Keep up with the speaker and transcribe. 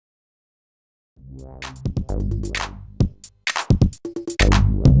This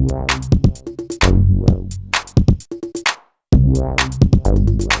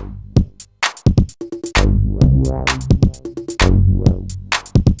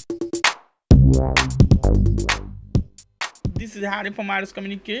is Harry from Iris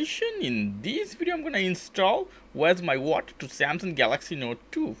Communication. In this video, I'm going to install Where's My Water to Samsung Galaxy Note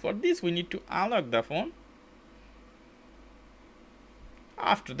 2. For this, we need to unlock the phone.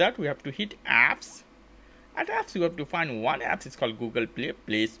 After that, we have to hit apps. At apps, you have to find one app. It's called Google Play,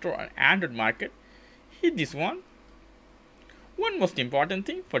 Play Store, and Android Market. Hit this one. One most important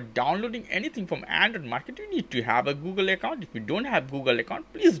thing, for downloading anything from Android Market, you need to have a Google account. If you don't have Google account,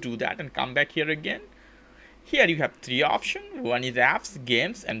 please do that and come back here again. Here you have three options. One is apps,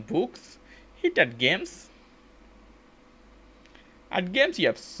 games, and books. Hit at games. At games you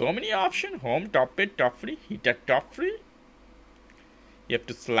have so many options. Home, top paid, top free. Hit at top free. You have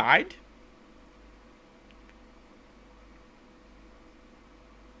to slide.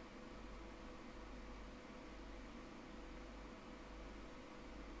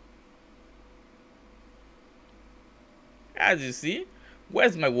 As you see,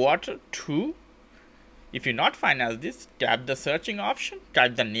 Where's My Water 2. If you not find as this, tap the searching option,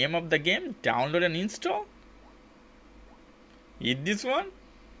 type the name of the game, download and install. Hit this one.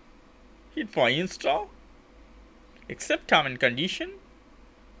 Hit for install. Accept term and condition.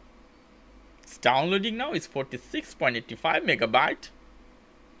 It's downloading now. It's 46.85 megabyte.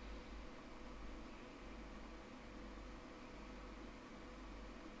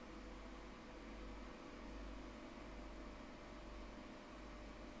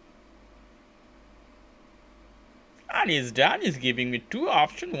 And it's done. It's giving me two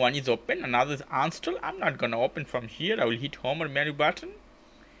options. One is open, another is uninstall. I'm not gonna open from here. I will hit home or menu button.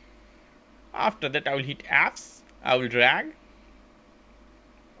 After that, I will hit apps. I will drag.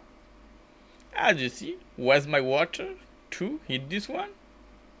 As you see, Where's My Water 2. Hit this one.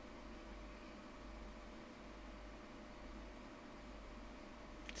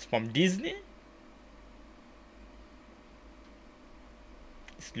 It's from Disney.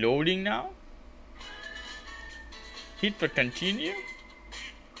 It's loading now. Hit for continue.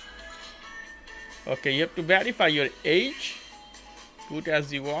 Okay, you have to verify your age. Put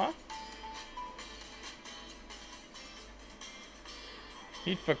as you are.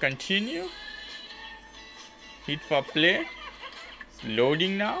 Hit for continue. Hit for play. It's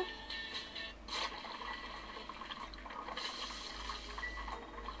loading now.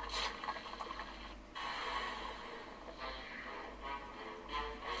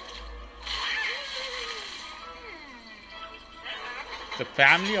 The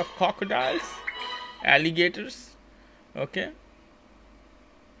family of crocodiles, alligators. Okay.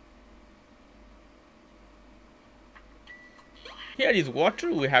 Here is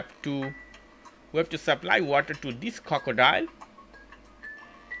water. We have to supply water to this crocodile.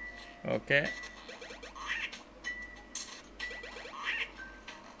 Okay.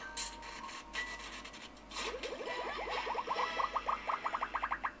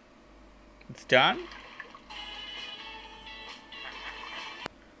 It's done.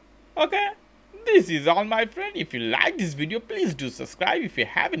 Okay, this is all my friend. If you like this video, please do subscribe. If you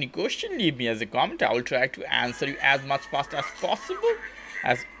have any question, leave me as a comment. I will try to answer you as much fast as possible.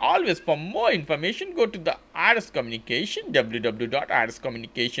 As always, for more information, go to the Iris Communication,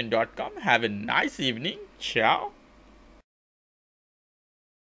 www.iriscommunication.com. Have a nice evening. Ciao.